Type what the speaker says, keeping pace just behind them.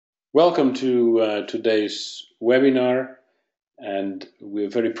Welcome to today's webinar, and we're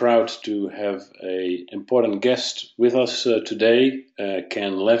very proud to have an important guest with us today,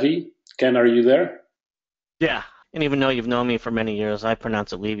 Ken Levy. Ken, are you there? Yeah, and even though you've known me for many years, I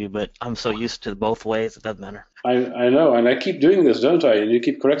pronounce it Levy, but I'm so used to both ways, it doesn't matter. I know, and I keep doing this, don't I? And you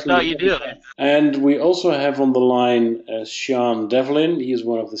keep correcting No, me. you do. And we also have on the line Sean Devlin. He is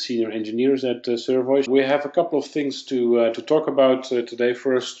one of the senior engineers at Servoy. We have a couple of things to talk about today.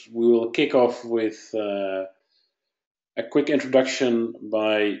 First, we will kick off with a quick introduction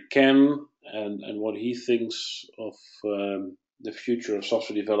by Ken and what he thinks of the future of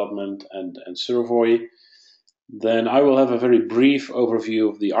software development and Servoy. Then I will have a very brief overview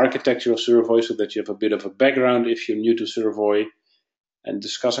of the architecture of Servoy so that you have a bit of a background if you're new to Servoy, and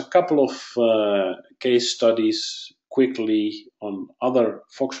discuss a couple of case studies quickly on other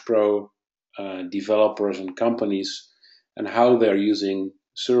FoxPro developers and companies and how they're using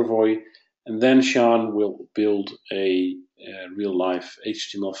Servoy. And then Sean will build a real-life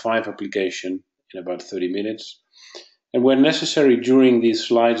HTML5 application in about 30 minutes. And when necessary during these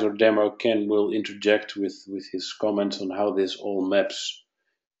slides or demo, Ken will interject with his comments on how this all maps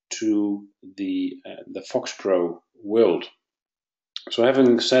to the FoxPro world. So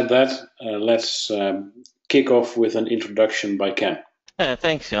having said that, let's kick off with an introduction by Ken.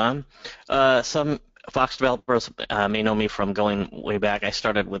 Thanks, John. Some Fox developers may know me from going way back. I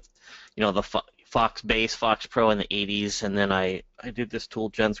started with, the Fox base, Fox Pro in the 80s, and then I did this tool,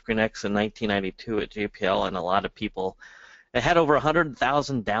 GenScreenX, in 1992 at JPL, and a lot of people. It had over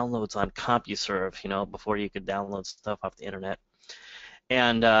 100,000 downloads on CompuServe, before you could download stuff off the internet.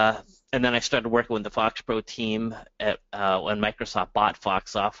 And then I started working with the Fox Pro team when Microsoft bought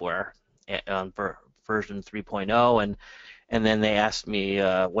Fox Software on version 3.0, and then they asked me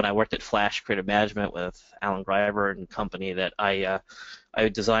when I worked at Flash Creative Management with Alan Greiber and company that I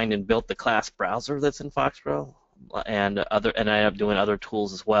designed and built the class browser that's in Fox Pro and I ended up doing other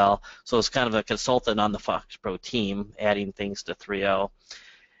tools as well. So it's kind of a consultant on the Fox Pro team, adding things to 3.0.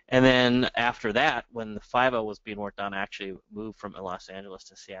 And then after that, when the 5.0 was being worked on, I actually moved from Los Angeles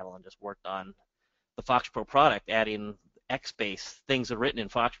to Seattle and just worked on the Fox Pro product, adding XBase, things that are written in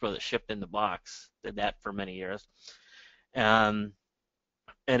Fox Pro that shipped in the box. Did that for many years. Um,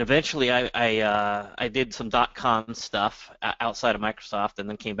 and eventually I did some .com stuff outside of Microsoft and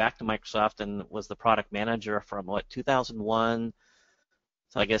then came back to Microsoft and was the product manager from, 2001,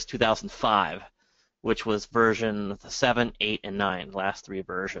 so I guess 2005, which was version 7, 8, and 9, the last three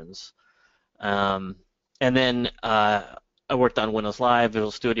versions. And then I worked on Windows Live,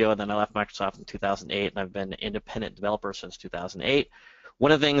 Visual Studio, and then I left Microsoft in 2008, and I've been an independent developer since 2008.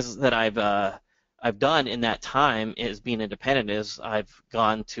 One of the things that I've done in that time is being independent is I've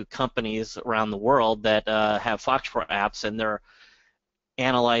gone to companies around the world that have FoxPro apps, and they're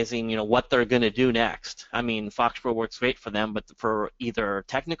analyzing, what they're going to do next. I mean, FoxPro works great for them, but for either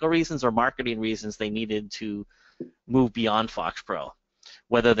technical reasons or marketing reasons, they needed to move beyond FoxPro,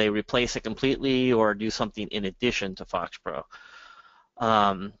 whether they replace it completely or do something in addition to FoxPro.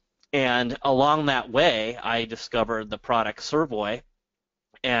 And along that way, I discovered the product Servoy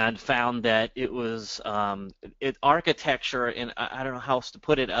and found that it was architecture, and I don't know how else to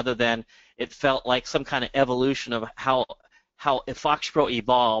put it other than it felt like some kind of evolution of how if FoxPro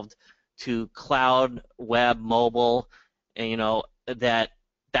evolved to cloud, web, mobile, and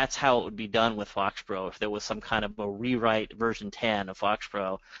that's how it would be done with FoxPro. If there was some kind of a rewrite version 10 of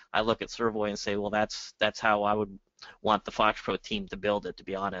FoxPro, I look at Servoy and say, well, that's how I would want the FoxPro team to build it, to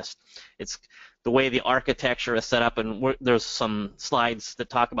be honest. It's the way the architecture is set up, and there's some slides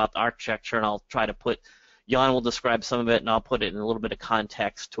that talk about the architecture, and I'll try to Jan will describe some of it, and I'll put it in a little bit of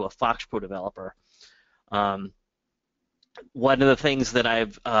context to a FoxPro developer. One of the things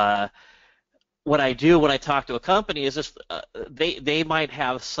that what I do when I talk to a company is just they might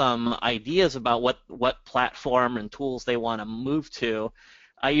have some ideas about what platform and tools they want to move to.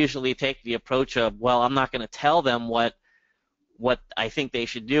 I usually take the approach of, well, I'm not going to tell them what I think they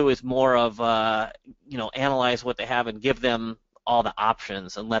should do. Is more of analyze what they have and give them all the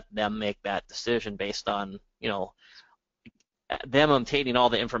options and let them make that decision based on them obtaining all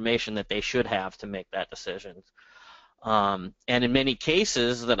the information that they should have to make that decision. And in many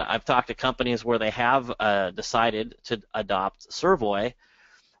cases that I've talked to companies where they have decided to adopt Servoy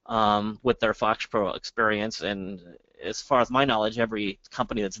with their FoxPro experience, and as far as my knowledge, every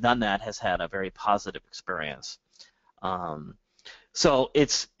company that's done that has had a very positive experience. So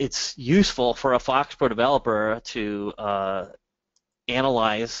it's useful for a FoxPro developer to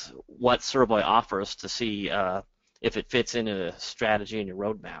analyze what Servoy offers to see if it fits into the strategy and your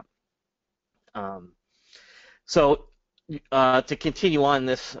roadmap. So to continue on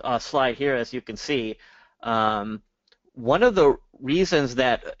this slide here, as you can see, um, one of the reasons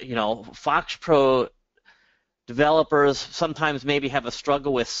that FoxPro developers sometimes maybe have a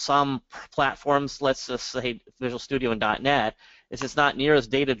struggle with some platforms, let's just say Visual Studio and .NET, is it's not near as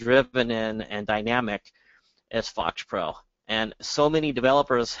data-driven and dynamic as FoxPro. And so many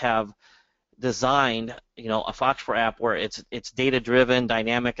developers have designed, a FoxPro app where it's data-driven,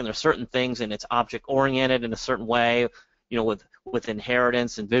 dynamic, and there's certain things, and it's object-oriented in a certain way, with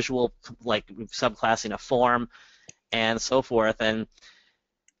inheritance and visual, like subclassing a form and so forth. And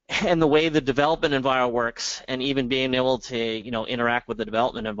the way the development environment works, and even being able to interact with the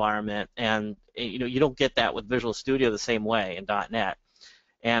development environment, and you don't get that with Visual Studio the same way in .NET.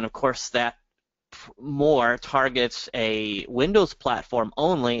 And of course that more targets a Windows platform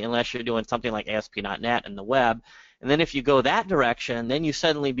only, unless you're doing something like ASP.NET in the web. And then if you go that direction, then you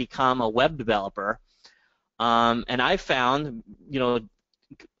suddenly become a web developer. And I found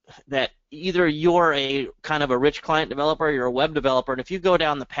that either you're a kind of a rich client developer, or you're a web developer, and if you go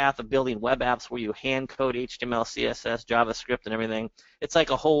down the path of building web apps where you hand code HTML, CSS, JavaScript, and everything, it's like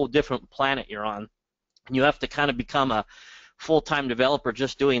a whole different planet you're on. And you have to kind of become a full-time developer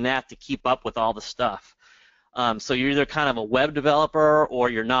just doing that to keep up with all the stuff. So you're either kind of a web developer or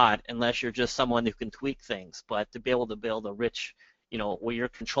you're not, unless you're just someone who can tweak things. But to be able to build a rich, where you're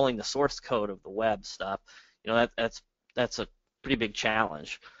controlling the source code of the web stuff, that's a pretty big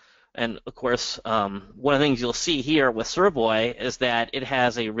challenge. And of course, one of the things you'll see here with Servoy is that it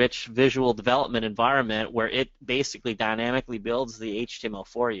has a rich visual development environment where it basically dynamically builds the HTML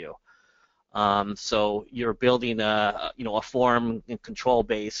for you. So you're building a form and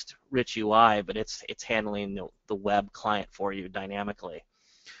control-based rich UI, but it's handling the web client for you dynamically.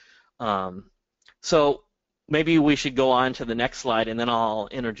 So maybe we should go on to the next slide, and then I'll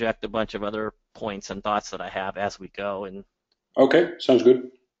interject a bunch of other points and thoughts that I have as we go. And okay, sounds good.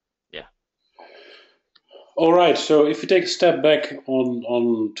 Yeah. All right, so if you take a step back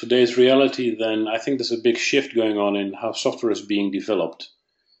on today's reality, then I think there's a big shift going on in how software is being developed.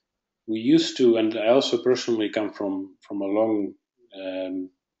 We used to, and I also personally come from a long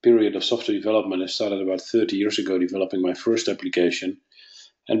period of software development. I started about 30 years ago developing my first application.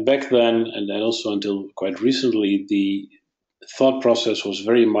 And back then, and then also until quite recently, the thought process was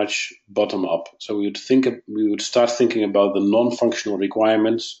very much bottom up. So we would start thinking about the non-functional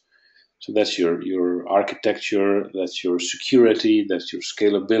requirements. So that's your architecture, that's your security, that's your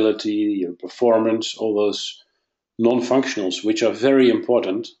scalability, your performance, all those non-functionals, which are very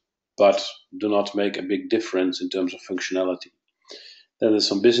important, but do not make a big difference in terms of functionality. Then there's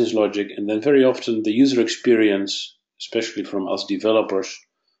some business logic, and then very often the user experience, especially from us developers,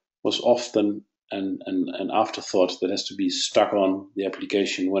 was often an afterthought that has to be stuck on the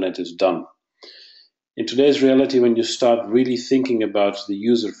application when it is done. In today's reality, when you start really thinking about the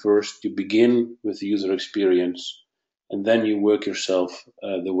user first, you begin with the user experience, and then you work yourself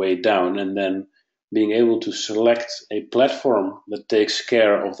the way down, and then being able to select a platform that takes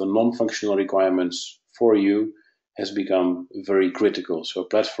care of the non-functional requirements for you has become very critical. So a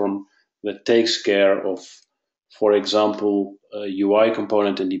platform that takes care of, for example, UI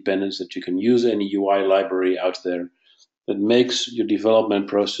component independence, that you can use any UI library out there, that makes your development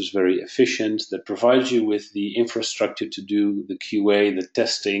process very efficient, that provides you with the infrastructure to do the QA, the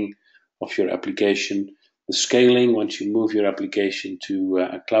testing of your application, the scaling once you move your application to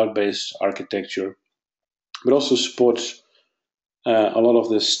a cloud-based architecture, but also supports a lot of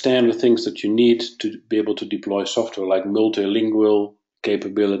the standard things that you need to be able to deploy software, like multilingual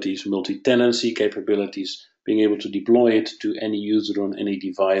capabilities, multi-tenancy capabilities, being able to deploy it to any user on any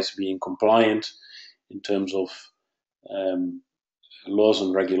device, being compliant in terms of laws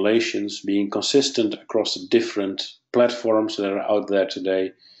and regulations, being consistent across the different platforms that are out there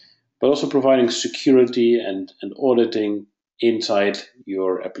today, but also providing security and auditing inside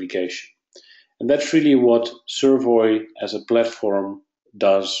your application. And that's really what Servoy as a platform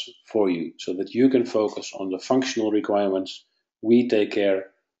does for you, so that you can focus on the functional requirements. We take care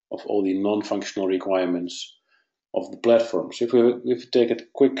of all the non-functional requirements of the platform. So if we take a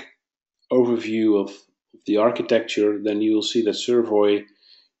quick overview of the architecture, then you will see that Servoy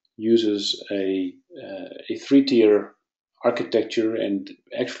uses a three-tier architecture, and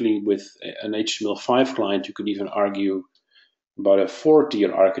actually with an HTML5 client, you could even argue about a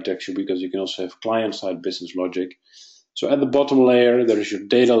four-tier architecture, because you can also have client-side business logic. So at the bottom layer, there is your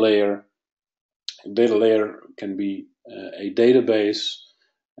data layer. Data layer can be a database,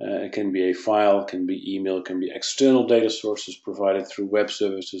 it can be a file, can be email, can be external data sources provided through web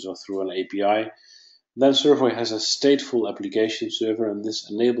services or through an API. Then Servoy has a stateful application server, and this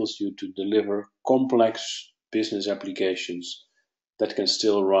enables you to deliver complex business applications that can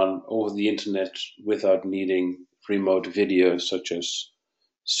still run over the internet without needing remote video, such as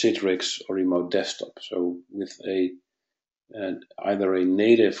Citrix or remote desktop. So with either a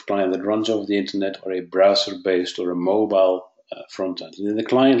native client that runs over the internet, or a browser-based or a mobile front end. And in the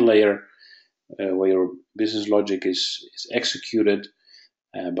client layer, where your business logic is executed,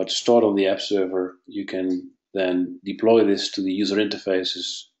 but stored on the app server, you can then deploy this to the user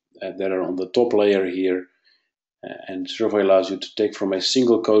interfaces that are on the top layer here. And Servoy allows you to take from a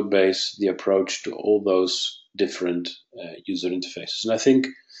single code base the approach to all those different user interfaces. And I think,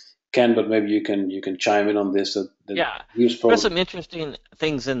 Ken, but maybe you can chime in on this. Yeah, there's some interesting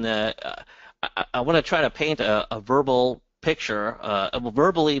things in the. I want to try to paint a verbal picture,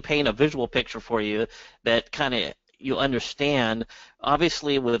 verbally paint a visual picture for you that kind of you understand.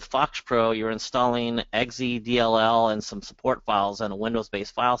 Obviously, with FoxPro, you're installing exe, DLL, and some support files on a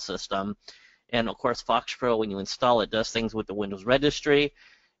Windows-based file system. And of course, FoxPro, when you install it, does things with the Windows registry.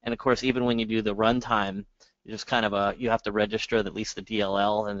 And of course, even when you do the runtime, just kind of you have to register at least the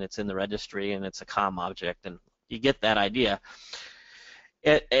DLL, and it's in the registry, and it's a COM object, and you get that idea.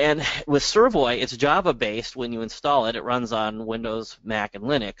 And with Servoy, it's Java-based. When you install it, it runs on Windows, Mac, and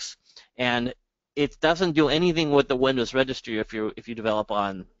Linux, and it doesn't do anything with the Windows registry if you develop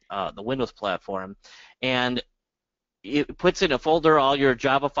on the Windows platform, and it puts in a folder all your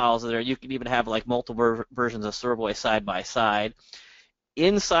Java files there. You can even have like multiple versions of Servoy side by side.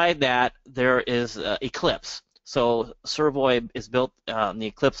 Inside that, there is Eclipse. So Servoy is built on the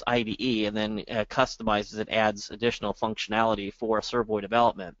Eclipse IDE, and then customizes and adds additional functionality for Servoy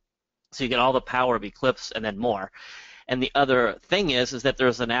development. So you get all the power of Eclipse and then more. And the other thing is that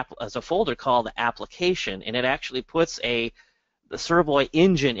there's a folder called Application, and it actually puts the Servoy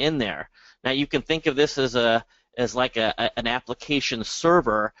engine in there. Now you can think of this as like an application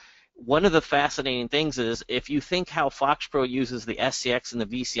server. One of the fascinating things is if you think how FoxPro uses the SCX and the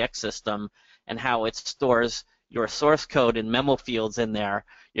VCX system and how it stores your source code and memo fields in there,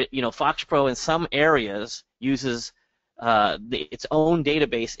 FoxPro in some areas uses its own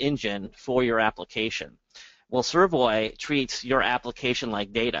database engine for your application. Well, Servoy treats your application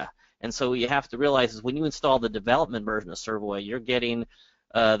like data. And so you have to realize is when you install the development version of Servoy, you're getting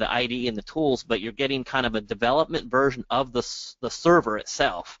the IDE and the tools, but you're getting kind of a development version of the server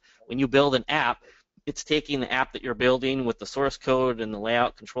itself. When you build an app, it's taking the app that you're building with the source code and the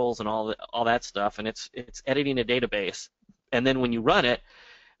layout controls and all that stuff, and it's editing a database. And then when you run it,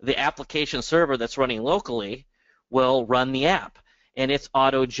 the application server that's running locally will run the app, and it's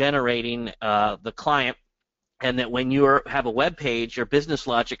auto-generating the client. And that when you have a web page, your business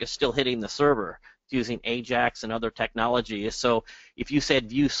logic is still hitting the server using Ajax and other technologies. So if you said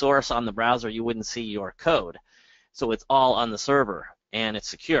view source on the browser, you wouldn't see your code. So it's all on the server, and it's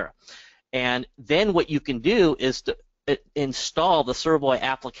secure. And then what you can do is to install the Servoy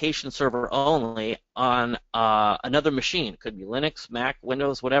application server only on another machine. It could be Linux, Mac,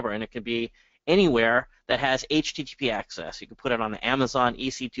 Windows, whatever, and it could be anywhere that has HTTP access. You can put it on the Amazon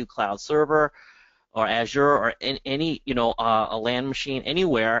EC2 cloud server, or Azure, or any a LAN machine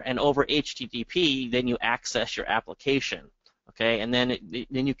anywhere, and over HTTP, then you access your application, okay, and then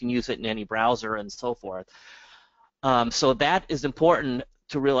you can use it in any browser and so forth. So that is important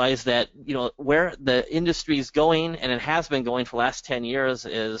to realize that where the industry is going, and it has been going for the last 10 years,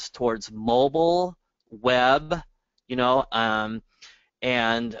 is towards mobile, web, and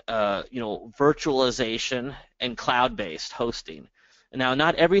virtualization and cloud-based hosting. Now,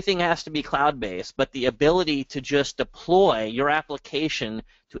 not everything has to be cloud-based, but the ability to just deploy your application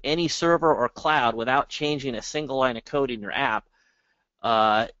to any server or cloud without changing a single line of code in your app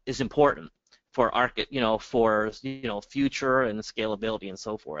is important for future and scalability and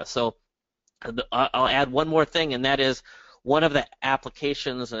so forth. So I'll add one more thing, and that is one of the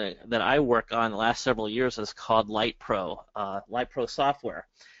applications that I work on the last several years is called LightPro software.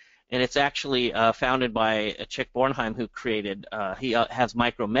 And it's actually founded by Chick Bornheim, who created, he has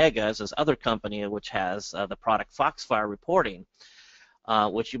Micromega as his other company, which has the product Foxfire Reporting,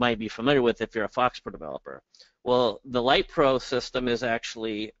 which you might be familiar with if you're a FoxPro developer. Well, the LightPro system is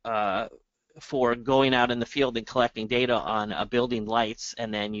actually for going out in the field and collecting data on building lights,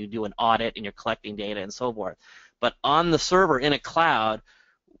 and then you do an audit and you're collecting data and so forth. But on the server in a cloud,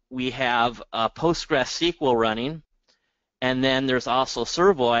 we have PostgreSQL running, and then there's also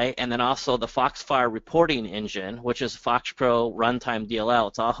Servoy, and then also the Foxfire reporting engine, which is FoxPro Runtime DLL.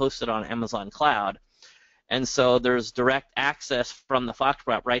 It's all hosted on Amazon Cloud. And so there's direct access from the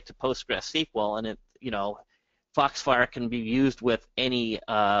Foxfire app right to PostgreSQL, and Foxfire can be used with any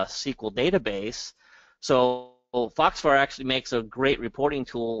SQL database. So Foxfire actually makes a great reporting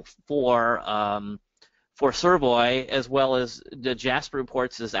tool for for Servoy, as well as the Jasper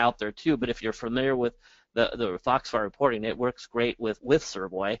reports is out there too. But if you're familiar with the Foxfire reporting, it works great with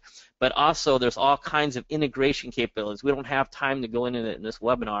Servoy. But also, there's all kinds of integration capabilities. We don't have time to go into it in this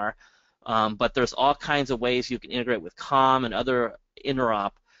webinar, but there's all kinds of ways you can integrate with COM and other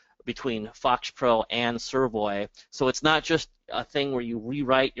interop between FoxPro and Servoy. So it's not just a thing where you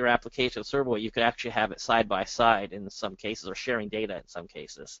rewrite your application of Servoy. You could actually have it side by side in some cases, or sharing data in some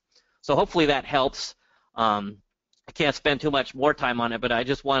cases. So hopefully that helps. I can't spend too much more time on it, but I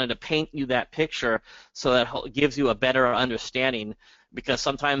just wanted to paint you that picture so that it gives you a better understanding, because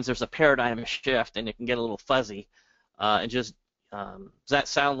sometimes there's a paradigm shift and it can get a little fuzzy. Does that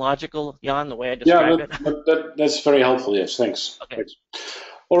sound logical, Jan, the way I described it? That's very helpful, yes, thanks. Okay. Thanks.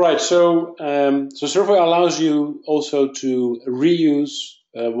 All right, so Servoy allows you also to reuse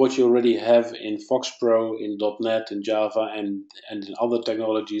what you already have in FoxPro, in .NET, in Java, and in other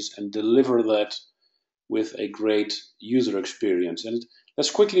technologies, and deliver that with a great user experience. And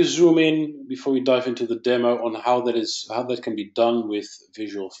let's quickly zoom in before we dive into the demo on how that can be done with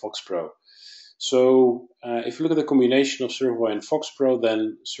Visual FoxPro. So if you look at the combination of Servoy and FoxPro,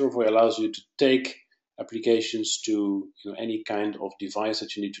 then Servoy allows you to take applications to any kind of device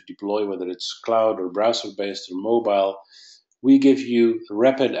that you need to deploy, whether it's cloud or browser-based or mobile. We give you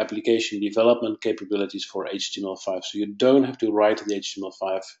rapid application development capabilities for HTML5, so you don't have to write the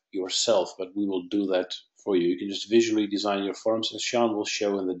HTML5 yourself, but we will do that for you. You can just visually design your forms, as Sean will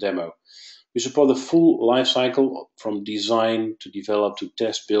show in the demo. We support the full life cycle from design to develop to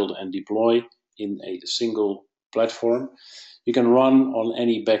test, build, and deploy in a single platform. You can run on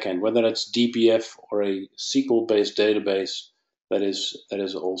any backend, whether it's DPF or a SQL-based database. That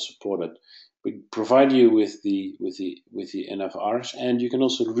is all supported. We provide you with the NFRs, and you can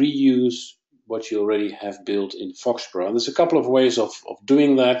also reuse what you already have built in FoxPro. And there's a couple of ways of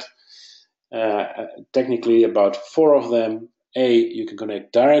doing that. Technically, about 4 of them. You can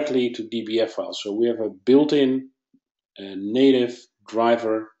connect directly to DBF files. So we have a built-in native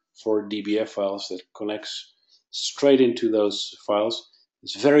driver for DBF files that connects straight into those files.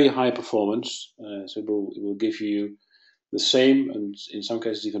 It's very high performance, so it will give you the same, and in some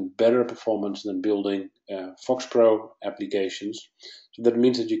cases even better performance than building FoxPro applications. So that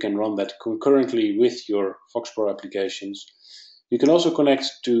means that you can run that concurrently with your FoxPro applications. You can also connect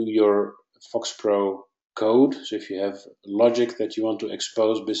to your FoxPro code. So if you have logic that you want to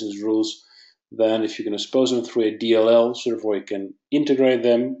expose, business rules, then if you can expose them through a DLL, Servoy can integrate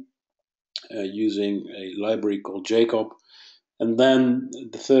them using a library called Jacob. And then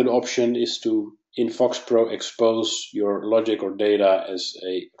the third option is to, in FoxPro, expose your logic or data as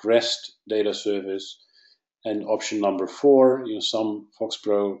a REST data service. And option number 4, some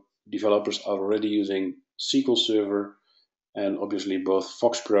FoxPro developers are already using SQL Server, and obviously both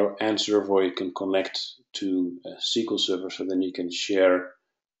FoxPro and Servoy can connect to SQL Server, so then you can share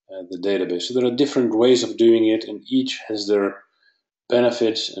the database. So there are different ways of doing it, and each has their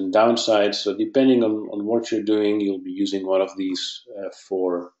benefits and downsides. So depending on what you're doing, you'll be using one of these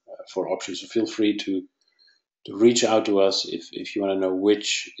four options. So feel free to reach out to us if you want to know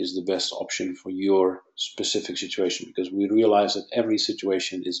which is the best option for your specific situation, because we realize that every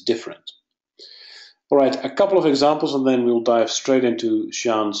situation is different. All right, a couple of examples, and then we'll dive straight into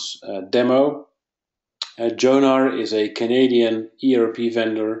Sean's demo. Jonar is a Canadian ERP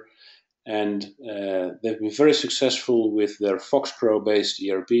vendor, and they've been very successful with their FoxPro-based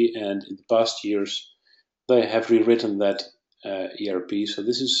ERP, and in the past years they have rewritten that ERP. So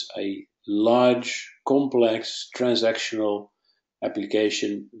this is a large, complex, transactional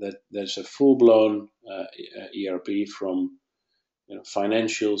application that's a full-blown ERP, from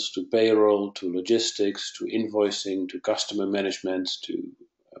financials to payroll to logistics to invoicing to customer management to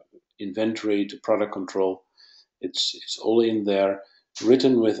inventory to product control. It's all in there,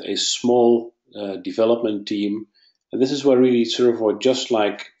 written with a small development team. And this is where really Servoy, just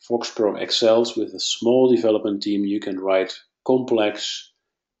like FoxPro, excels. With a small development team, you can write complex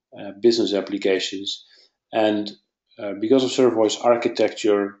business applications. And because of Servoy's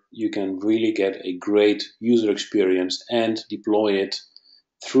architecture, you can really get a great user experience and deploy it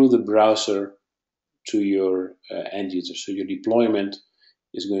through the browser to your end user. So your deployment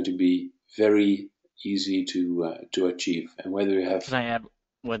is going to be very easy to achieve. And whether you have... Can I add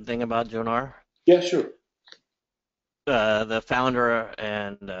one thing about Jonar? Yeah, sure. The founder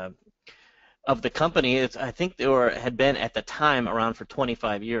and of the company, I think they had been at the time around for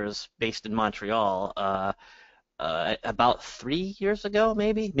 25 years, based in Montreal. About 3 years ago,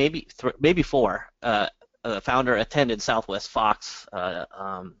 maybe 4, the founder attended Southwest Fox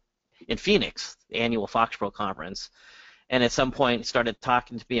in Phoenix, the annual FoxPro conference, and at some point started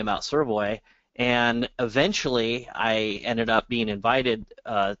talking to me about Servoy, And eventually, I ended up being invited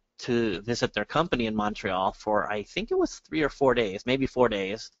to visit their company in Montreal for, I think it was 3 or 4 days, maybe 4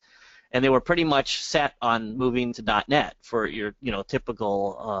 days, and they were pretty much set on moving to .NET for your,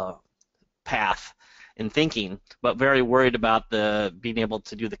 typical path in thinking, but very worried about the being able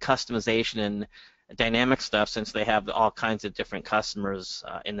to do the customization and dynamic stuff since they have all kinds of different customers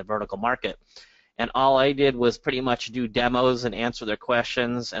in the vertical market. And all I did was pretty much do demos and answer their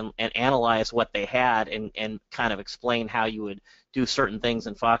questions and analyze what they had and kind of explain how you would do certain things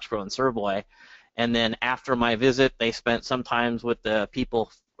in FoxPro and Servoy. And then after my visit, they spent some time with the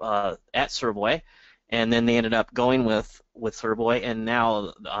people at Servoy, and then they ended up going with Servoy. And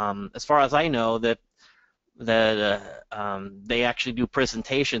now, as far as I know, that they actually do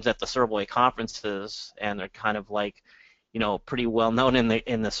presentations at the Servoy conferences, and they're kind of like, pretty well known in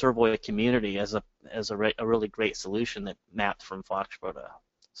the Servoy community as a really great solution that mapped from FoxPro to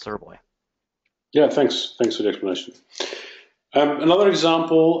Servoy. Yeah, thanks for the explanation. Another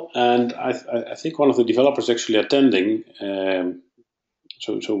example, and I think one of the developers actually attending.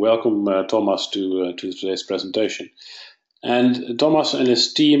 So welcome Thomas to today's presentation. And Thomas and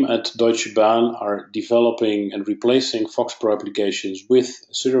his team at Deutsche Bahn are developing and replacing FoxPro applications with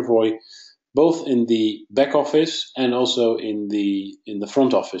Servoy, both in the back office and also in the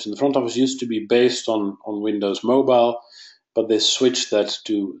front office. And the front office used to be based on Windows Mobile, but they switched that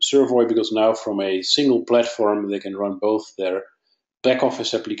to Servoy because now from a single platform they can run both their back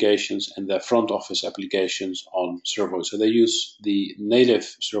office applications and their front office applications on Servoy. So they use the native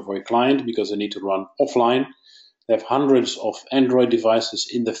Servoy client because they need to run offline. They have hundreds of Android devices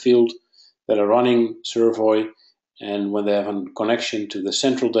in the field that are running Servoy, and when they have a connection to the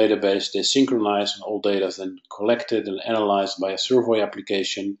central database, they synchronize, and all data is then collected and analyzed by a Servoy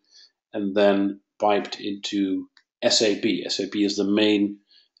application and then piped into SAP. SAP is the main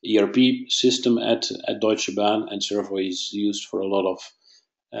ERP system at Deutsche Bahn, and Servoy is used for a lot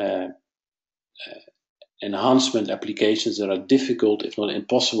of enhancement applications that are difficult, if not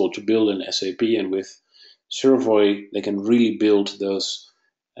impossible, to build in SAP. And with Servoy, they can really build those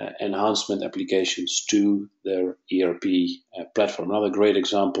enhancement applications to their ERP platform. Another great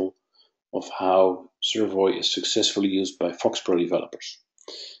example of how Servoy is successfully used by FoxPro developers.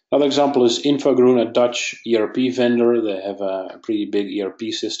 Another example is Infogroen, a Dutch ERP vendor. They have a pretty big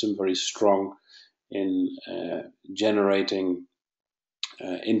ERP system, very strong in generating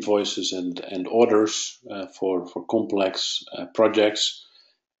invoices and orders for complex projects.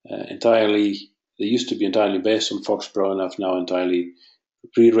 They used to be entirely based on FoxPro and have now entirely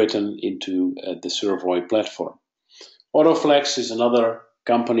rewritten into the Servoy platform. Autoflex is another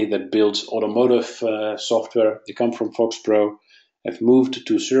company that builds automotive software. They come from FoxPro, have moved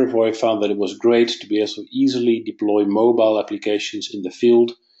to Servoy, found that it was great to be able to easily deploy mobile applications in the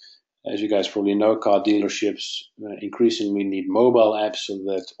field. As you guys probably know, car dealerships increasingly need mobile apps so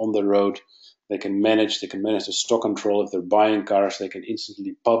that on the road they can manage the stock control. If they're buying cars, they can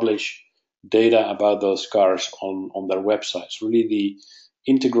instantly publish data about those cars on their websites. Really, the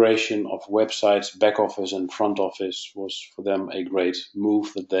integration of websites, back office and front office, was for them a great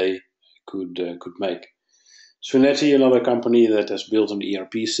move that they could make. Swinetti, another company that has built an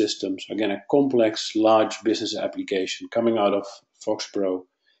ERP system, so again a complex, large business application coming out of FoxPro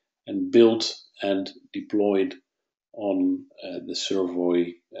and built and deployed on the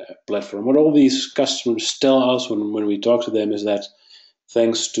Servoy platform. What all these customers tell us when we talk to them is that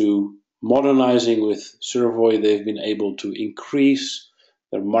thanks to modernizing with Servoy, they've been able to increase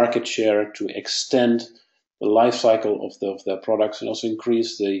their market share, to extend the life cycle of their products, and also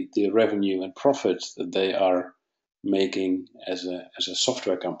increase the revenue and profits that they are making as a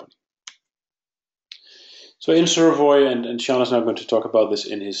software company. So in Servoy, and Sean is now going to talk about this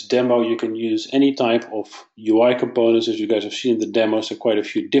in his demo, you can use any type of UI components. As you guys have seen in the demos, there are quite a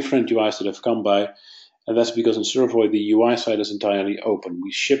few different UIs that have come by, and that's because in Servoy the UI side is entirely open.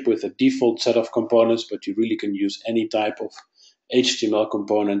 We ship with a default set of components, but you really can use any type of HTML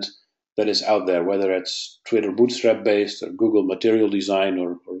component that is out there, whether it's Twitter Bootstrap based or Google Material Design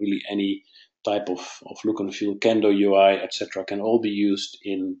or really any type of look and feel, Kendo UI, etc. can all be used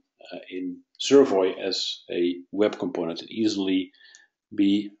in Servoy as a web component and easily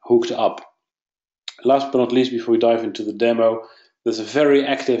be hooked up. Last but not least, before we dive into the demo, there's a very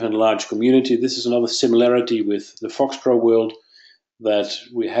active and large community. This is another similarity with the FoxPro world, that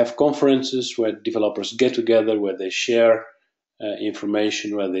we have conferences where developers get together, where they share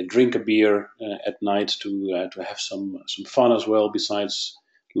information, where they drink a beer at night to have some fun as well, besides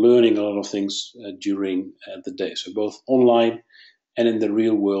learning a lot of things during the day. So both online and in the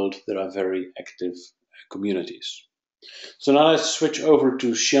real world, there are very active communities. So now let's switch over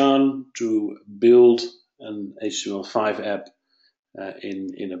to Sean to build an HTML5 app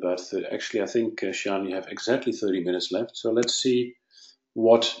in about 30. Actually, I think, Sean, you have exactly 30 minutes left. So let's see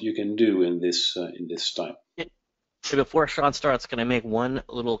what you can do in this time. Yeah. Before Sean starts, can I make one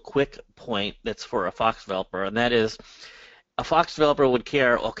little quick point that's for a Fox developer, and that is a Fox developer would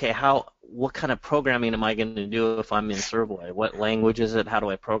care, okay, what kind of programming am I going to do if I'm in Servoy? What language is it? How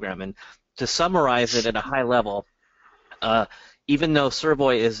do I program? And to summarize it at a high level, even though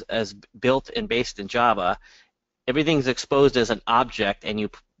Servoy is as built and based in Java, everything's exposed as an object, and you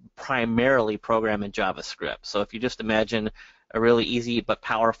primarily program in JavaScript. So if you just imagine a really easy but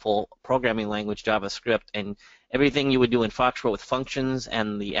powerful programming language, JavaScript, and everything you would do in FoxPro with functions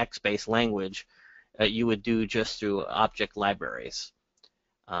and the X-based language, you would do just through object libraries.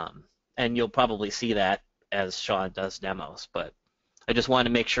 And you'll probably see that as Sean does demos. But I just wanted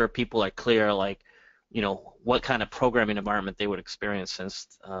to make sure people are clear, like, what kind of programming environment they would experience,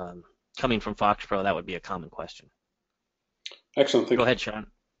 since coming from FoxPro, that would be a common question. Excellent. Go ahead, Sean.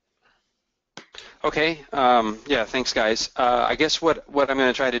 Okay. Yeah, thanks, guys. I guess what I'm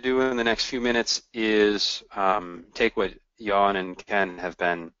going to try to do in the next few minutes is take what Jan and Ken have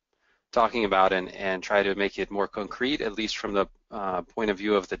been talking about and try to make it more concrete, at least from the point of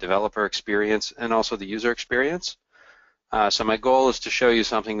view of the developer experience and also the user experience. So my goal is to show you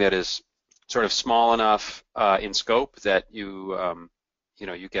something that is sort of small enough in scope that you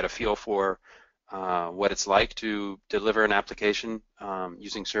get a feel for what it's like to deliver an application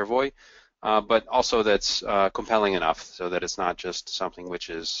using Servoy, but also that's compelling enough so that it's not just something which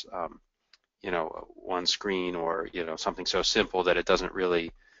is one screen, or something so simple that it doesn't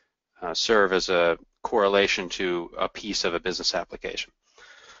really serve as a correlation to a piece of a business application.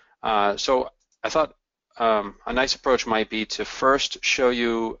 So I thought a nice approach might be to first show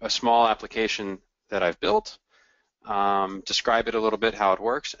you a small application that I've built, describe it a little bit how it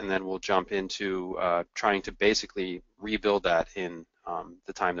works, and then we'll jump into trying to basically rebuild that in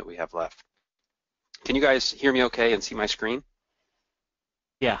the time that we have left. Can you guys hear me okay and see my screen?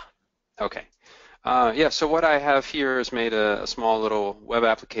 Yeah. Okay. Yeah, so what I have here is made a small little web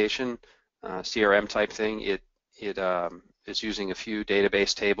application, CRM type thing. It is using a few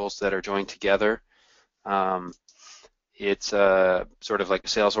database tables that are joined together. It's sort of like a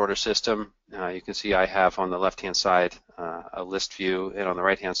sales order system. You can see I have on the left-hand side a list view, and on the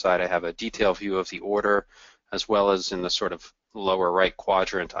right-hand side I have a detail view of the order, as well as in the sort of lower right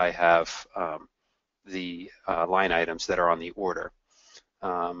quadrant I have the line items that are on the order.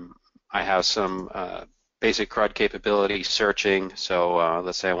 I have some basic CRUD capability searching, so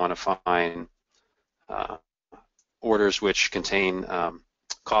let's say I want to find orders which contain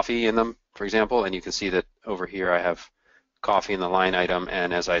coffee in them, for example, and you can see that over here I have coffee in the line item,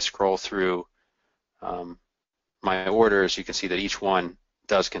 and as I scroll through my orders, you can see that each one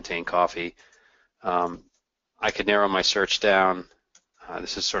does contain coffee. I could narrow my search down.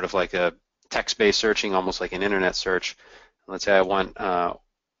 This is sort of like a text-based searching, almost like an internet search. Let's say I want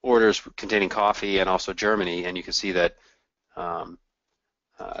orders containing coffee and also Germany, and you can see that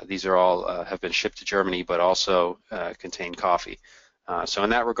these are all have been shipped to Germany, but also contain coffee. So in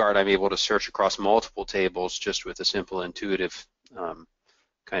that regard, I'm able to search across multiple tables just with a simple, intuitive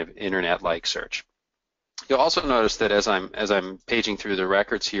kind of internet-like search. You'll also notice that as I'm paging through the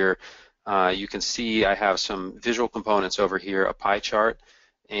records here, you can see I have some visual components over here, a pie chart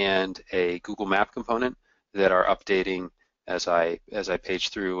and a Google Map component that are updating as I page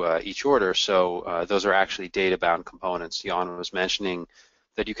through each order. So those are actually data-bound components. Jan was mentioning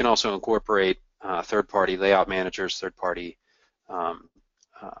that you can also incorporate third-party layout managers, third-party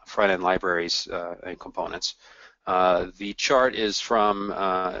front-end libraries and components. The chart is from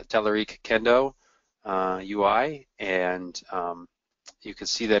Telerik Kendo UI, and you can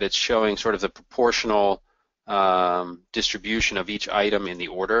see that it's showing sort of the proportional distribution of each item in the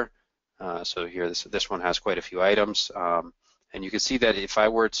order. So here, this one has quite a few items, and you can see that if I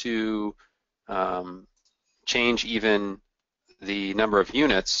were to change even the number of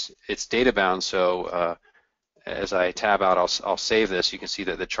units, it's data bound. So as I tab out, I'll save this. You can see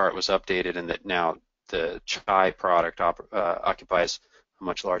that the chart was updated, and that now the chai product occupies a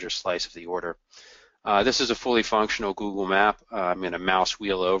much larger slice of the order. This is a fully functional Google Map. I'm going to mouse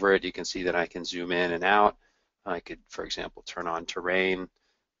wheel over it. You can see that I can zoom in and out. I could, for example, turn on terrain,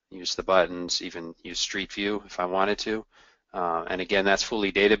 use the buttons, even use Street View if I wanted to. And again, that's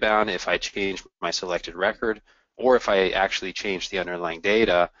fully data bound. If I change my selected record, or if I actually change the underlying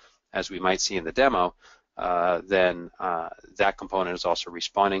data, as we might see in the demo, then that component is also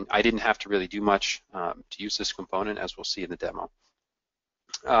responding. I didn't have to really do much to use this component, as we'll see in the demo.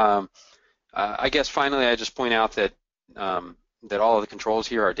 I guess finally I just point out that that all of the controls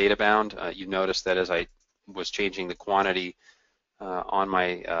here are data bound. You notice that as I was changing the quantity on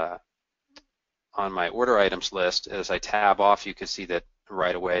my order items list, as I tab off, you can see that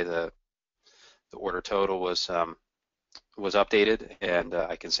right away the order total was updated, and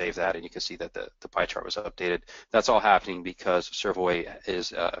I can save that, and you can see that the pie chart was updated. That's all happening because Servoy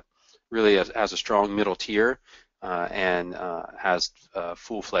is really has a strong middle tier and has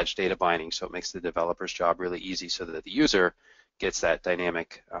full-fledged data binding, so it makes the developer's job really easy so that the user gets that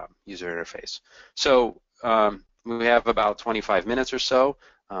dynamic user interface. So we have about 25 minutes or so.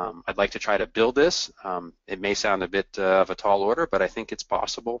 I'd like to try to build this. It may sound a bit of a tall order, but I think it's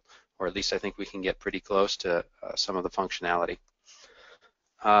possible, or at least I think we can get pretty close to some of the functionality.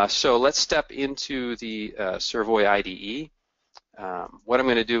 So let's step into the Servoy IDE. What I'm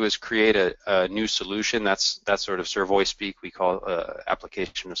going to do is create a new solution. That's sort of Servoy speak. We call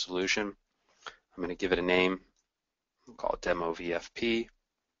application a solution. I'm going to give it a name. We'll call it Demo VFP.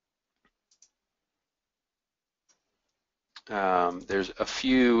 There's a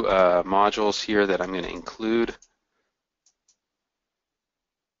few modules here that I'm going to include,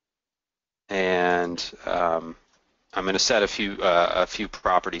 and I'm going to set a few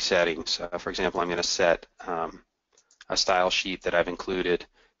property settings. For example, I'm going to set a style sheet that I've included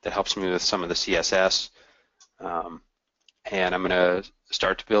that helps me with some of the CSS, and I'm going to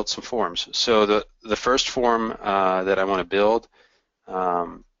start to build some forms. So the first form that I want to build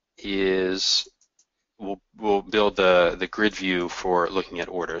is we'll build the grid view for looking at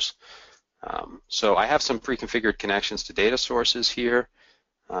orders. So I have some pre-configured connections to data sources here.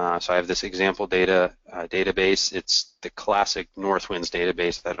 So I have this example data database. It's the classic Northwinds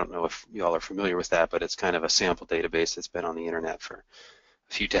database. I don't know if you all are familiar with that, but it's kind of a sample database that's been on the internet for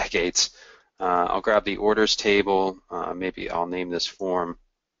a few decades. I'll grab the orders table. Maybe I'll name this form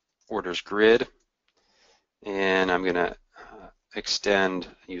orders grid, and I'm going to extend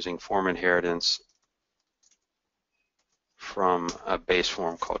using form inheritance from a base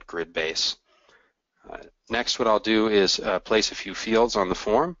form called grid base. Next, what I'll do is place a few fields on the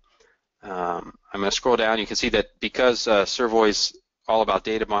form. I'm going to scroll down. You can see that because Servoy's all about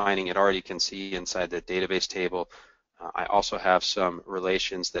data mining, it already can see inside the database table. I also have some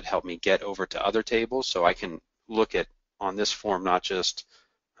relations that help me get over to other tables, so I can look at on this form not just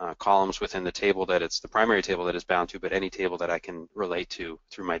columns within the table that it's the primary table that it's bound to, but any table that I can relate to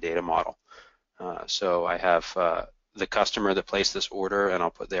through my data model. So I have the customer that placed this order, and I'll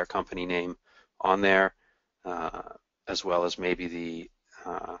put their company name on there, as well as maybe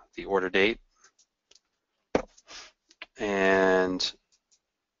the order date. And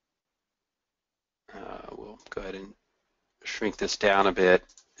we'll go ahead and shrink this down a bit,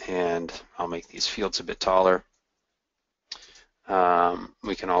 and I'll make these fields a bit taller.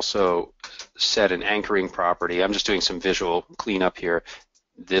 We can also set an anchoring property. I'm just doing some visual cleanup here.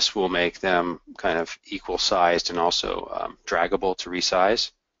 This will make them kind of equal sized and also draggable to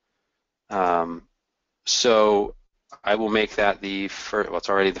resize. So I will make that the first, well, it's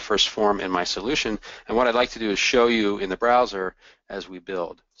already the first form in my solution. And what I'd like to do is show you in the browser as we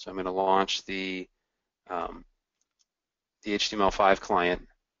build. So I'm going to launch the HTML5 client,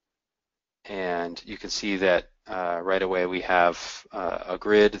 and you can see that right away we have a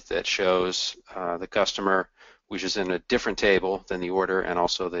grid that shows the customer, which is in a different table than the order, and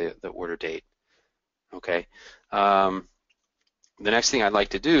also the order date. Okay. The next thing I'd like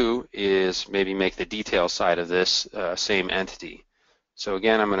to do is maybe make the detail side of this same entity. So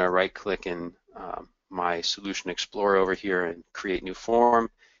again, I'm going to right-click in my Solution Explorer over here and create new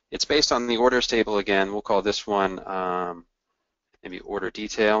form. It's based on the orders table again. We'll call this one maybe order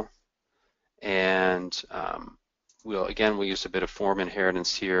detail, and we'll use a bit of form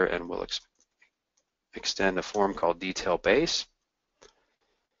inheritance here, and we'll extend a form called detail base,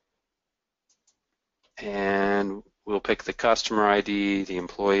 and we'll pick the customer ID, the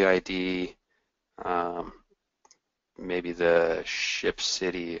employee ID, maybe the ship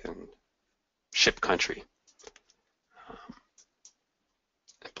city and ship country.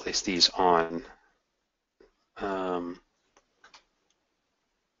 Place these on.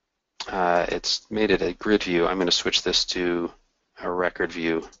 It's made it a grid view. I'm going to switch this to a record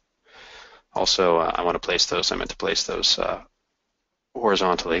view. Also, I want to place those. I meant to place those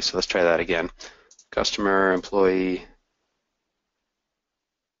horizontally, so let's try that again. Customer, employee,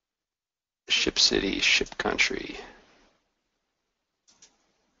 ship city, ship country.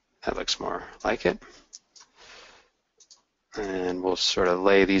 That looks more like it. And we'll sort of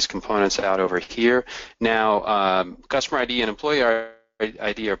lay these components out over here. Now, customer ID and employee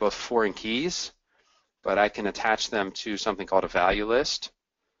ID are both foreign keys, but I can attach them to something called a value list,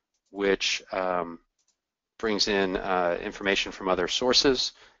 which brings in information from other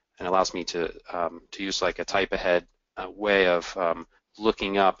sources and allows me to use like a type ahead way of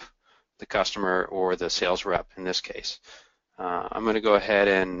looking up the customer or the sales rep in this case. I'm going to go ahead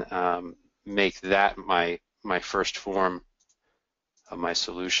and make that my first form of my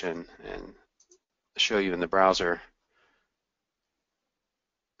solution and show you in the browser.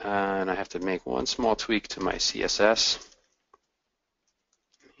 And I have to make one small tweak to my CSS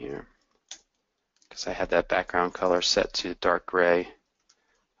here because I had that background color set to dark gray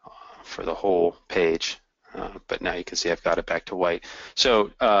for the whole page, but now you can see I've got it back to white.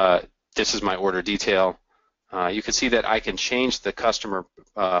 So this is my order detail. You can see that I can change the customer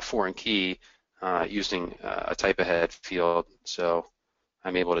foreign key using a type ahead field. So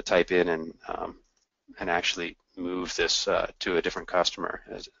I'm able to type in and actually move this to a different customer.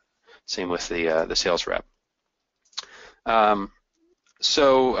 Same with the sales rep.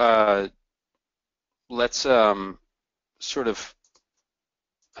 So let's sort of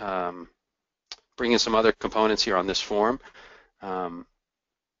bring in some other components here on this form.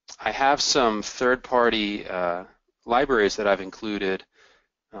 I have some third-party libraries that I've included.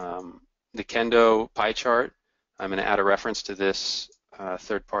 The Kendo pie chart, I'm going to add a reference to this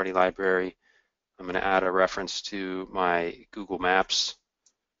third-party library. I'm going to add a reference to my Google Maps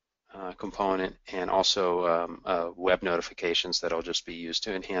component and also web notifications that will just be used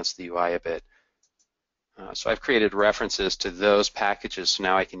to enhance the UI a bit. So I've created references to those packages, so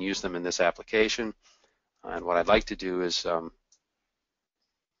now I can use them in this application. And what I'd like to do is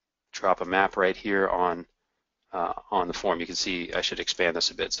drop a map right here on the form. You can see I should expand this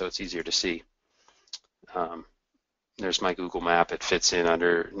a bit so it's easier to see. There's my Google map. It fits in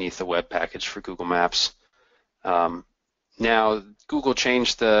underneath the web package for Google Maps. Now, Google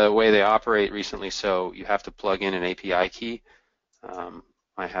changed the way they operate recently, so you have to plug in an API key.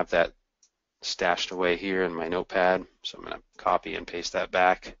 I have that stashed away here in my notepad, so I'm going to copy and paste that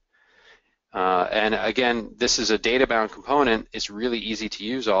back. And again, this is a data-bound component. It's really easy to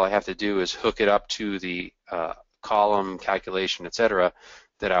use. All I have to do is hook it up to the column, calculation, etc.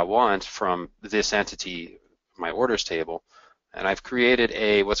 that I want from this entity, my orders table. And I've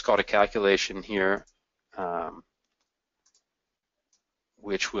created what's called a calculation here,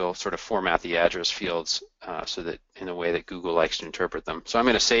 which will sort of format the address fields so that in a way that Google likes to interpret them. So I'm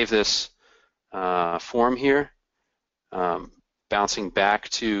going to save this form here, bouncing back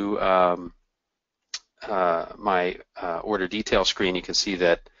to my order detail screen. You can see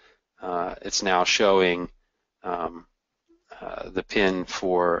that it's now showing the pin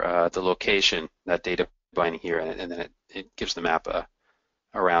for the location, that data binding here, and then it gives the map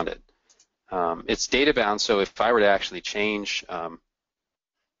around it. It's data bound, so if I were to actually change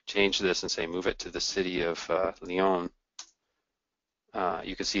this and say move it to the city of Lyon,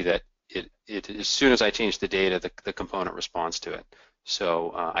 you can see that as soon as I change the data, the component responds to it.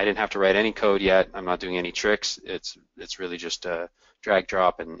 So I didn't have to write any code yet. I'm not doing any tricks. It's really just a drag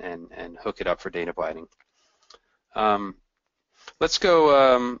drop and hook it up for data binding. Let's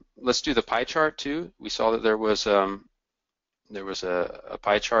go. Let's do the pie chart too. We saw that there was a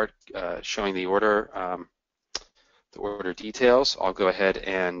pie chart showing the order details. I'll go ahead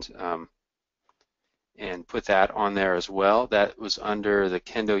and put that on there as well. That was under the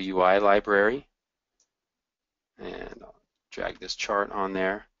Kendo UI library, and I'll drag this chart on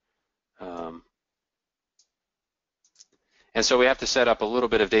there. And so we have to set up a little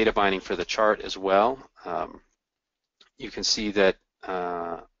bit of data binding for the chart as well. You can see that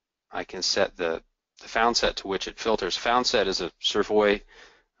I can set the found set to which it filters. Found set is a Servoy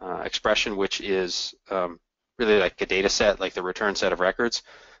expression, which is really like a data set, like the return set of records.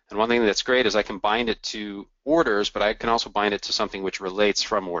 And one thing that's great is I can bind it to orders, but I can also bind it to something which relates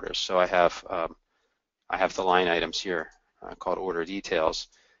from orders. So I have the line items here called order details,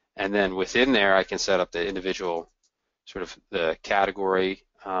 and then within there I can set up the individual sort of the category,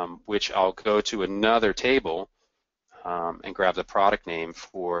 which I'll go to another table and grab the product name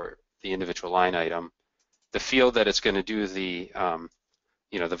for the individual line item, the field that it's going to do the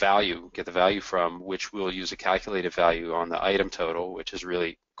the value, get the value from, which we'll use a calculated value on the item total, which is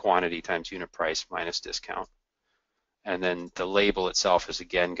really quantity times unit price minus discount. And then the label itself is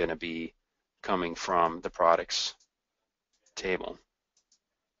again going to be coming from the products table.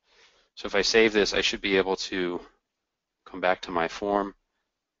 So if I save this, I should be able to come back to my form.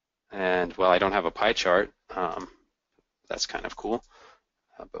 And well, I don't have a pie chart. That's kind of cool,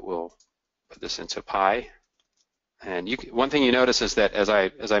 but we'll put this into pie. And one thing you notice is that as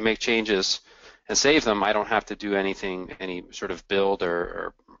I make changes and save them, I don't have to do anything, any sort of build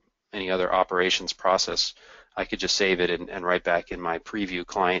or any other operations process. I could just save it and right back in my preview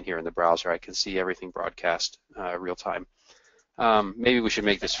client here in the browser, I can see everything broadcast real time. Maybe we should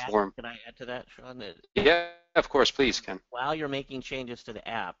make this form. Can I add to that, Sean? Yeah, of course, please, Ken. While you're making changes to the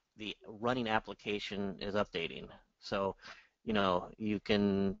app, the running application is updating. So, you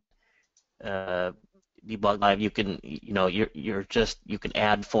can debug live. You can, you can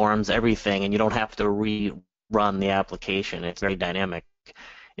add forms, everything, and you don't have to rerun the application. It's very dynamic.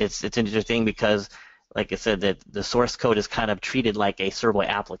 It's interesting because, like I said, that the source code is kind of treated like a Servoy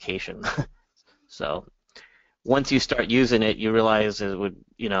application. So once you start using it, you realize it would,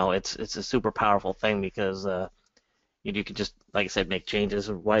 it's a super powerful thing because you can just, like I said, make changes.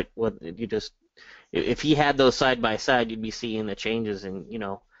 If he had those side by side, you'd be seeing the changes, and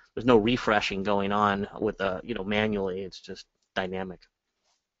there's no refreshing going on with manually. It's just dynamic.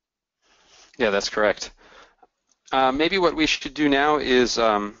 Yeah, that's correct. Maybe what we should do now is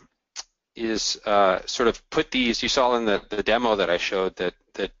sort of put these. You saw in the demo that I showed that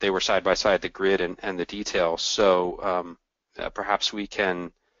they were side by side, the grid and the detail. So perhaps we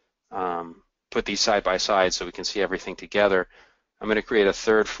can put these side by side so we can see everything together. I'm going to create a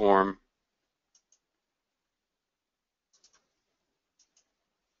third form.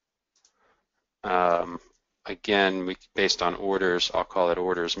 Again, based on orders, I'll call it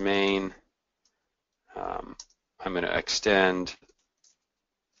orders main. I'm going to extend,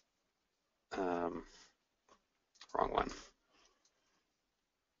 wrong one.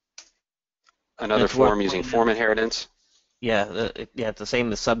 Another form using form inheritance. Yeah, it's the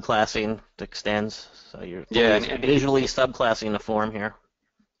same as subclassing extends. So you're and visually subclassing the form here.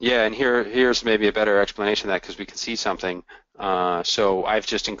 Yeah, and here's maybe a better explanation of that because we can see something. So I've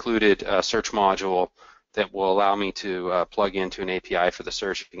just included a search module that will allow me to plug into an API for the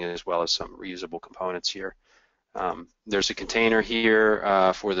searching as well as some reusable components here. There's a container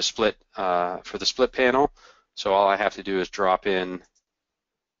here for the split panel. So all I have to do is drop in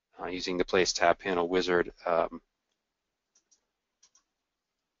using the Place Tab Panel wizard.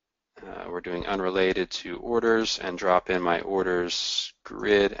 We're doing unrelated to orders and drop in my orders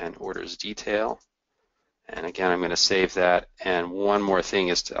grid and orders detail. And again, I'm going to save that. And one more thing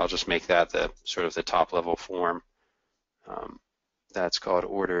is I'll just make that the sort of the top level form. That's called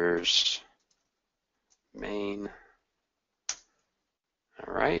orders main.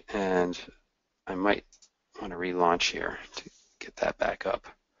 All right, and I might want to relaunch here to get that back up.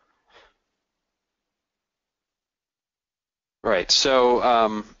 Right,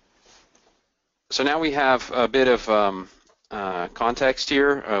 so so now we have a bit of context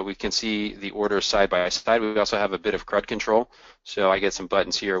here. We can see the orders side by side. We also have a bit of CRUD control. So I get some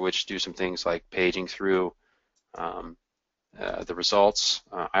buttons here which do some things like paging through the results.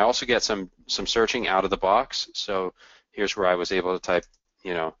 I also get some searching out of the box. So here's where I was able to type,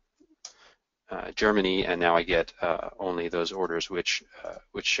 Germany, and now I get only those orders which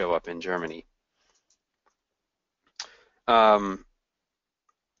show up in Germany.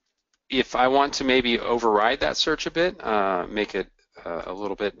 If I want to maybe override that search a bit, make it a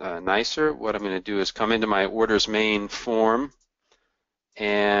little bit nicer, what I'm going to do is come into my orders main form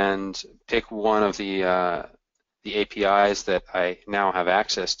and pick one of the APIs that I now have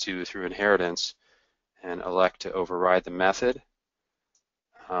access to through inheritance and elect to override the method.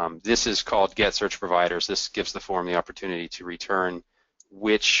 This is called get search providers. This gives the form the opportunity to return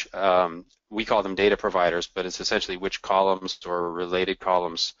which, we call them data providers, but it's essentially which columns or related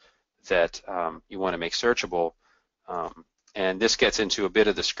columns that you want to make searchable. And this gets into a bit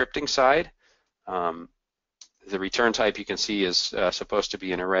of the scripting side. The return type you can see is supposed to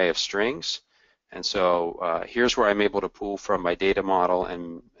be an array of strings. And so here's where I'm able to pull from my data model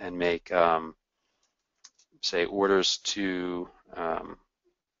and make, say, orders to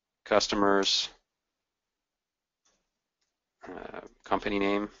customers, company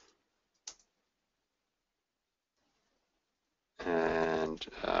name, and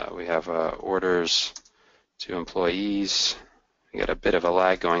we have orders to employees. We got a bit of a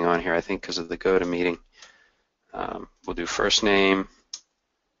lag going on here, I think, because of the go to meeting. We'll do first name.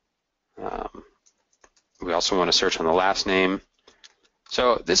 We also want to search on the last name.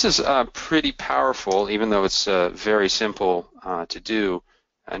 So this is pretty powerful, even though it's very simple to do.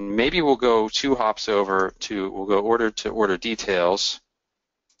 And maybe we'll go 2 hops over to, we'll go order to order details,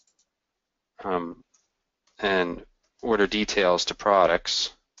 and order details to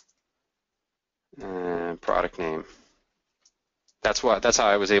products and product name. That's how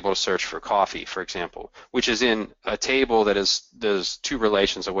I was able to search for coffee, for example, which is in a table that is there's 2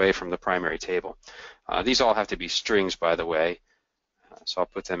 relations away from the primary table. These all have to be strings, by the way, so I'll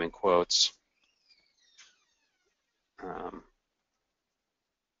put them in quotes.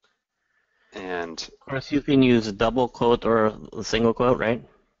 And of course, you can use a double quote or a single quote, right?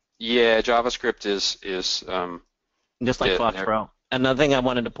 yeah, JavaScript is Just like yeah, FoxPro. Another thing I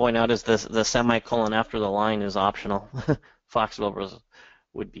wanted to point out is this: the semicolon after the line is optional. Fox developers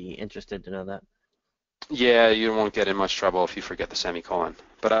would be interested to know that. yeah, you won't get in much trouble if you forget the semicolon,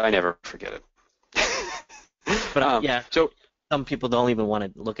 but I never forget it. But yeah, So some people don't even want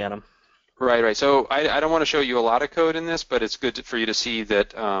to look at them. right. So I don't want to show you a lot of code in this, but it's good for you to see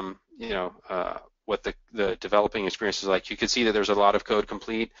that what the developing experience is like. You can see that there's a lot of code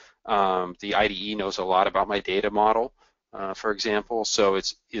complete. The IDE knows a lot about my data model, for example, so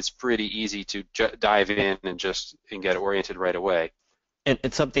it's pretty easy to dive in and get oriented right away.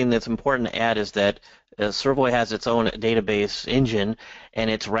 And something that's important to add is that Servoy has its own database engine, and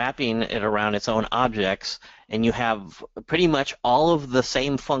it's wrapping it around its own objects, and you have pretty much all of the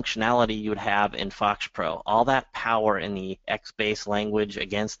same functionality you'd have in FoxPro. All that power in the XBase language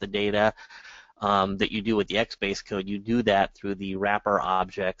against the data that you do with the XBase code, you do that through the wrapper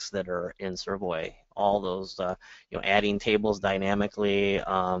objects that are in Servoy. All those, adding tables dynamically,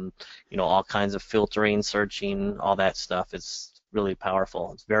 all kinds of filtering, searching, all that stuff is really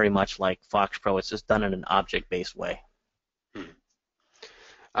powerful. It's very much like FoxPro. It's just done in an object-based way.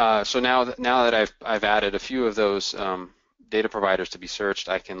 So now that I've added a few of those data providers to be searched,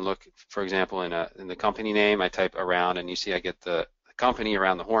 I can look, for example, in the company name. I type around, and you see I get the company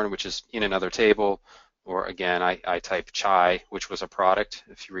around the horn, which is in another table. Or again, I type chai, which was a product,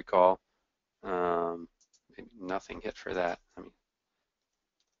 if you recall. Nothing hit for that. I mean,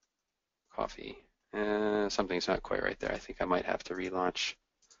 coffee. Something's not quite right there. I think I might have to relaunch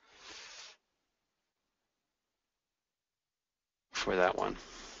for that one.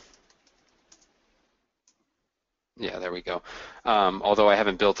 Yeah, there we go. Although I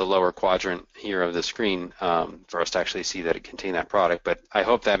haven't built the lower quadrant here of the screen for us to actually see that it contained that product, but I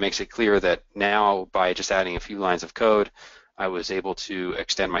hope that makes it clear that now by just adding a few lines of code, I was able to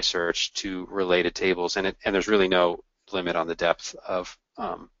extend my search to related tables, and there's really no limit on the depth of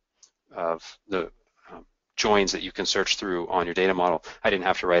the joins that you can search through on your data model. I didn't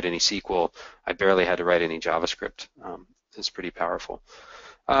have to write any SQL. I barely had to write any JavaScript. It's pretty powerful.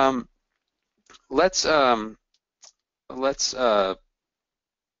 Let's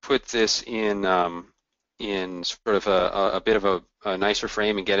put this in sort of a bit of a nicer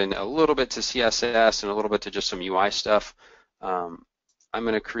frame and get in a little bit to CSS and a little bit to just some UI stuff. I'm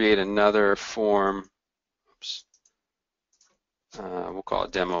going to create another form. Oops. We'll call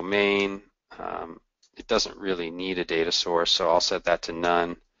it demo main. It doesn't really need a data source, so I'll set that to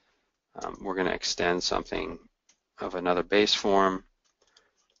none. We're going to extend something of another base form.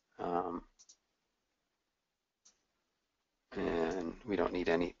 And we don't need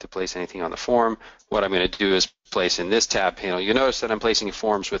to place anything on the form. What I'm going to do is place in this tab panel. You notice that I'm placing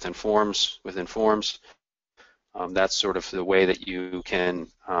forms within forms within forms. That's sort of the way that you can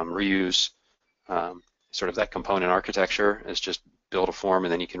reuse sort of that component architecture, is just build a form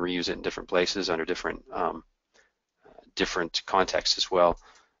and then you can reuse it in different places under different contexts as well.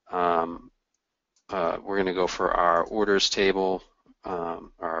 We're going to go for our orders table,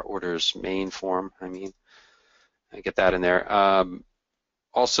 our orders main form, I get that in there.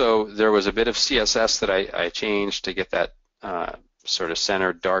 Also, there was a bit of CSS that I changed to get that sort of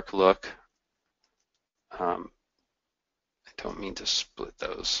centered dark look. I don't mean to split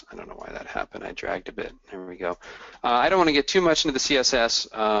those. I don't know why that happened. I dragged a bit. There we go. I don't want to get too much into the CSS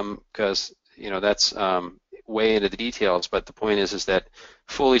because that's way into the details. But the point is that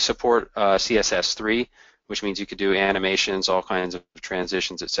fully support CSS 3, which means you could do animations, all kinds of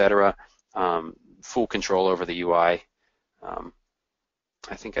transitions, etc. Full control over the UI.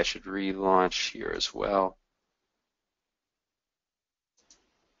 I think I should relaunch here as well.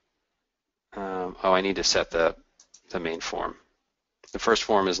 I need to set the main form. The first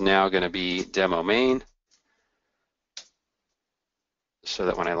form is now going to be demo main, so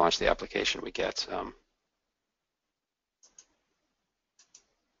that when I launch the application, we get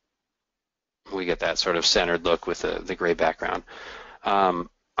that sort of centered look with the gray background. I'm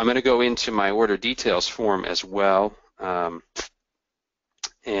going to go into my order details form as well, and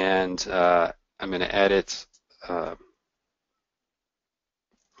I'm going to edit. Why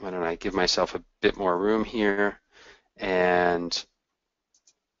don't I give myself a bit more room here? And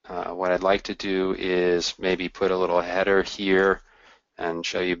what I'd like to do is maybe put a little header here and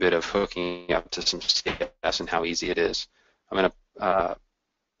show you a bit of hooking up to some CSS and how easy it is. I'm going to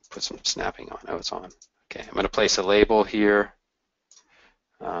put some snapping on. Oh, it's on. Okay, I'm going to place a label here.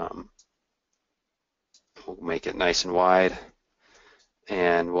 We'll make it nice and wide,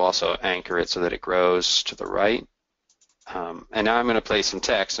 and we'll also anchor it so that it grows to the right. And now I'm going to place some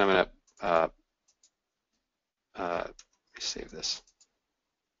text. I'm going let me save this.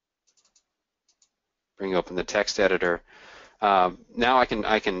 Bring open the text editor. Now I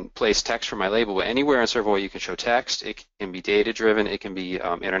can place text for my label, but anywhere in Servoy you can show text. It can be data-driven. It can be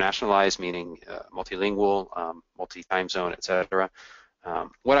internationalized, meaning multilingual, multi-time zone, etc.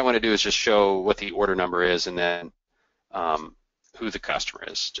 What I want to do is just show what the order number is and then who the customer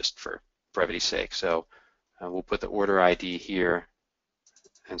is, just for brevity's sake. So we'll put the order ID here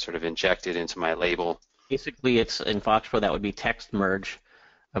and sort of inject it into my label. Basically, it's in FoxPro that would be text merge,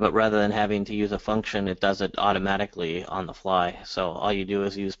 but rather than having to use a function, it does it automatically on the fly. So all you do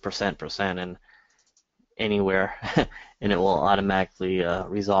is use %% and anywhere, and it will automatically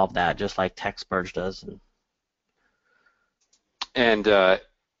resolve that, just like text merge does. And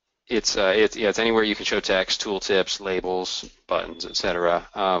it's anywhere you can show text, tooltips, labels, buttons, etc.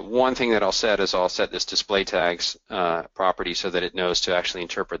 One thing that I'll set is I'll set this display tags property so that it knows to actually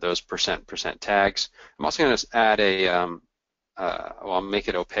interpret those %% tags. I'm also going to add a well, I'll make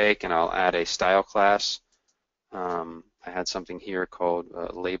it opaque and I'll add a style class. I had something here called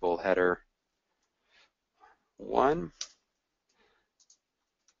label header 1.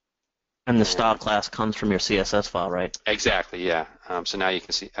 And the style class comes from your CSS file, right? Exactly, yeah. So now you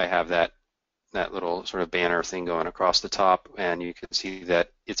can see I have that little sort of banner thing going across the top, and you can see that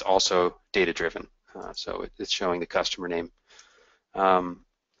it's also data-driven. So it's showing the customer name.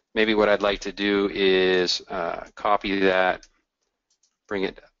 Maybe what I'd like to do is copy that, bring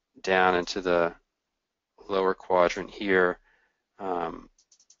it down into the lower quadrant here,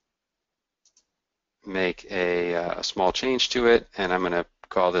 make a small change to it, and I'm going to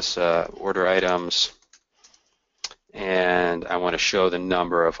call this order items, and I want to show the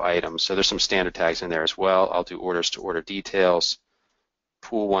number of items. So there's some standard tags in there as well. I'll do orders to order details,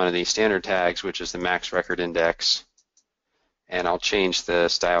 pull one of these standard tags, which is the max record index, and I'll change the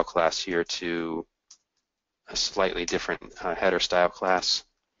style class here to a slightly different header style class.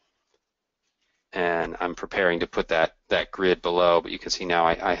 And I'm preparing to put that grid below, but you can see now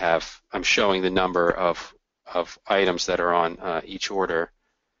I'm showing the number of items that are on each order.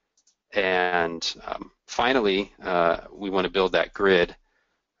 And finally, we want to build that grid.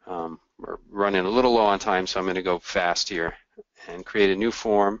 We're running a little low on time, so I'm going to go fast here and create a new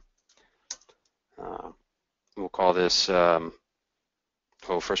form. We'll call this,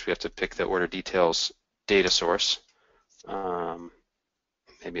 first we have to pick the order details data source.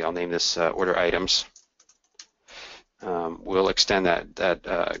 Maybe I'll name this order items. We'll extend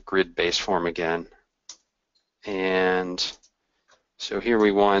that grid-based form again. And so here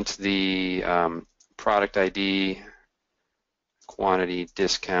we want the product ID, quantity,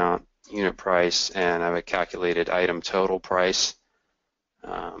 discount, unit price, and I have a calculated item total price.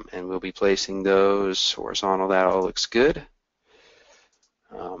 And we'll be placing those horizontal. That all looks good.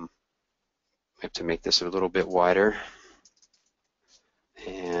 We have to make this a little bit wider.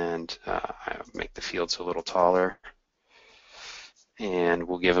 And I'll make the fields a little taller. And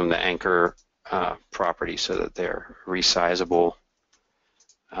we'll give them the anchor property so that they're resizable.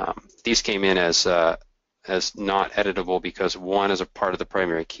 These came in as not editable because one is a part of the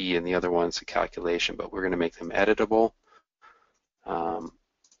primary key and the other one's a calculation, but we're going to make them editable. I'm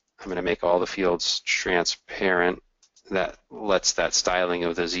going to make all the fields transparent. That lets that styling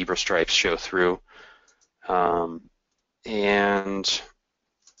of the zebra stripes show through. And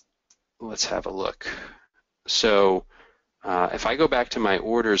let's have a look. So if I go back to my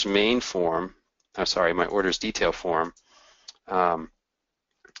orders main form, my orders detail form, I'm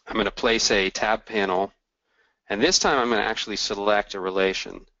going to place a tab panel, and this time I'm going to actually select a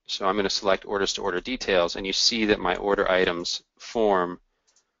relation. So I'm going to select orders to order details, and you see that my order items form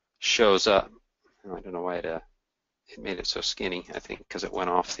shows up. I don't know why it made it so skinny. I think because it went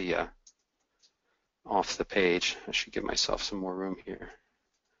off the page. I should give myself some more room here.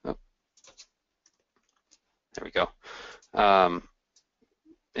 Oh. There we go. In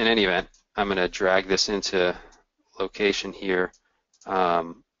any event, I'm going to drag this into location here.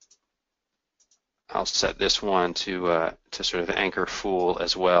 I'll set this one to sort of anchor full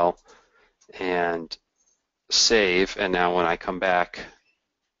as well, and save. And now when I come back,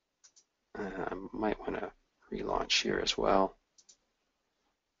 I might want to relaunch here as well.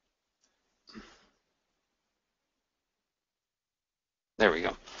 There we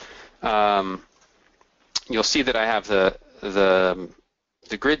go. You'll see that I have the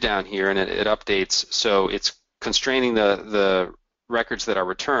grid down here, and it updates. So it's constraining the records that are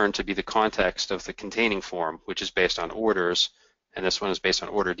returned to be the context of the containing form, which is based on orders, and this one is based on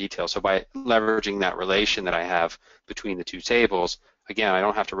order details. So by leveraging that relation that I have between the two tables, again, I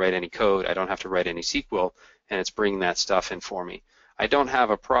don't have to write any code, I don't have to write any SQL, and it's bringing that stuff in for me. I don't have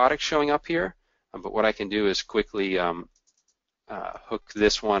a product showing up here, but what I can do is quickly hook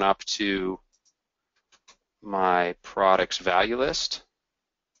this one up to my products value list.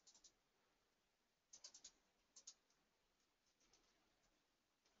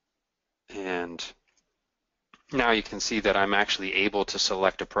 And now you can see that I'm actually able to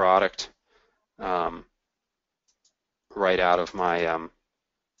select a product right out of my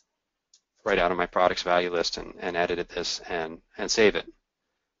products value list and edited this and save it.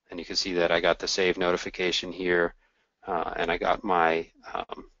 And you can see that I got the save notification here, and I got my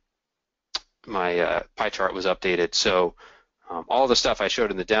pie chart was updated. So all the stuff I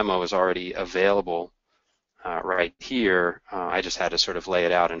showed in the demo is already available right here. I just had to sort of lay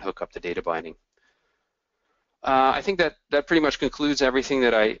it out and hook up the data binding. I think that pretty much concludes everything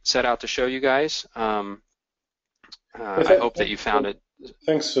that I set out to show you guys. I hope that you found it.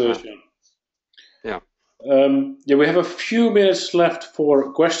 Thanks, Sean. Yeah. Yeah, we have a few minutes left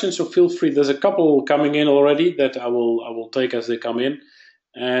for questions, so feel free. There's a couple coming in already that I will take as they come in,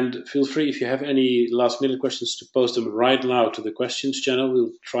 and feel free if you have any last-minute questions to post them right now to the questions channel.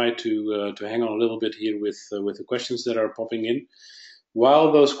 We'll try to hang on a little bit here with the questions that are popping in.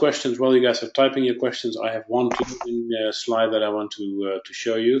 While you guys are typing your questions, I have one slide that I want to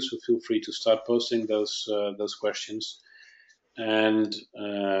show you. So feel free to start posting those questions. And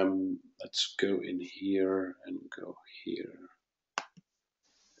let's go in here and go here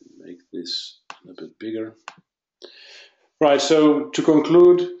and make this a little bit bigger. Right. So to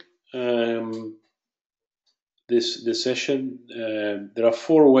conclude this session, there are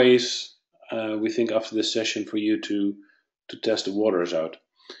 4 ways we think after this session for you to test the waters out.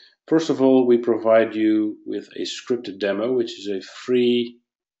 First of all, we provide you with a scripted demo, which is a free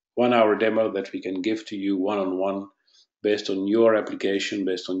 1-hour demo that we can give to you one-on-one based on your application,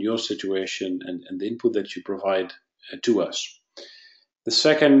 based on your situation and the input that you provide to us. The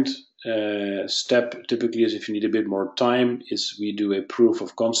second step typically is, if you need a bit more time, is we do a proof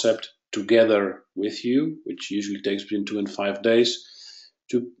of concept together with you, which usually takes between 2 and 5 days,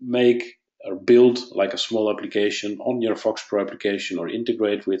 to make or build like a small application on your FoxPro application, or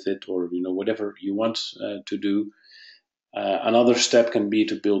integrate with it, or whatever you want to do. Another step can be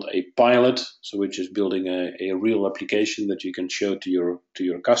to build a pilot, so which is building a real application that you can show to your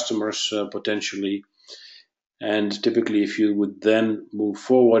customers potentially. And typically, if you would then move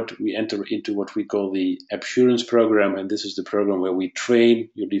forward, we enter into what we call the assurance program, and this is the program where we train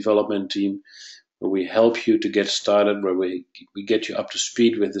your development team, where we help you to get started, where we get you up to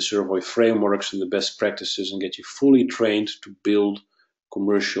speed with the Servoy frameworks and the best practices, and get you fully trained to build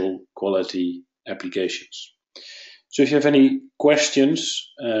commercial quality applications. So if you have any questions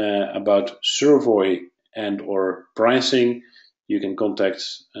about Servoy and or pricing, you can contact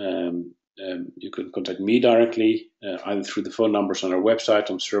me directly, either through the phone numbers on our website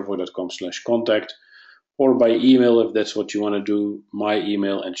on servoy.com/contact, or by email if that's what you want to do. My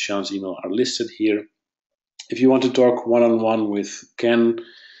email and Sean's email are listed here. If you want to talk one-on-one with Ken,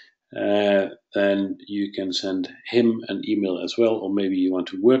 then you can send him an email as well, or maybe you want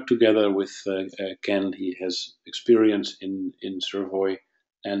to work together with Ken. He has experience in Servoy,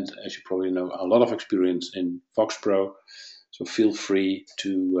 and as you probably know, a lot of experience in FoxPro. So feel free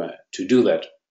to do that.